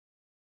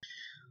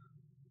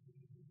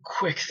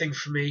quick thing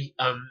for me.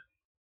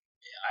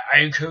 I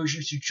encourage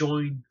you to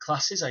join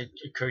classes. I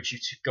encourage you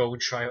to go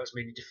and try out as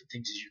many different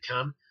things as you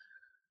can.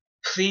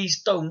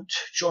 Please don't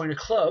join a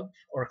club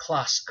or a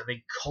class and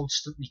then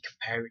constantly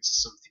compare it to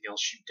something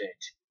else you did.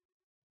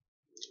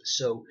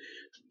 So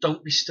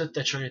don't be stood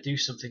there trying to do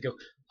something. Go,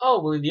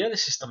 oh well, in the other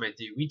system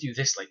we do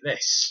this like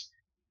this.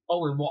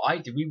 Oh, and what I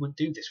do, we wouldn't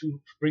do this. We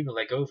would bring the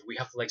leg over. We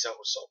have the legs out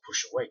and sort of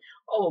push away.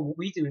 Oh, well, what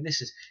we do in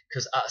this is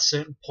because at a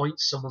certain point,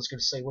 someone's going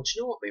to say, well, do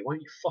you know what, mate? Why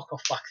don't you fuck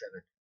off back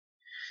then?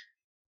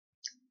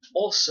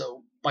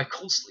 Also, by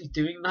constantly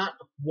doing that,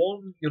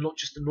 one, you're not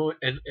just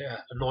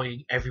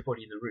annoying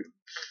everybody in the room.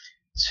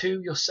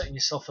 Two, you're setting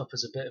yourself up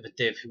as a bit of a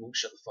div who won't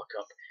shut the fuck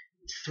up.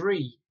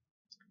 Three,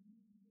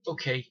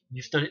 okay,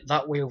 you've done it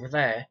that way over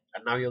there,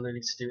 and now you're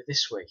learning to do it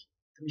this way.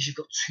 That means you've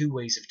got two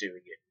ways of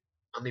doing it,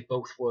 and they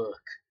both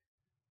work.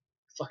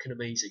 Fucking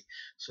amazing.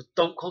 So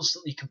don't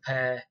constantly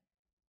compare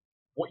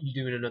what you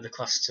do in another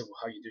class to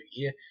how you do it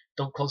here.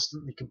 Don't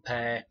constantly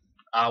compare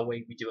our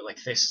way, we do it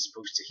like this as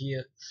opposed to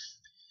here.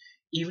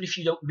 Even if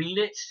you don't mean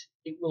it,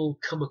 it will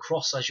come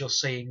across as you're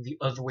saying the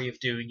other way of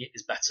doing it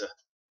is better.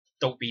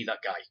 Don't be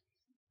that guy.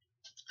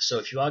 So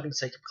if you are going to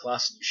take up a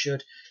class, and you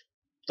should,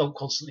 don't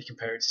constantly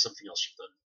compare it to something else you've done.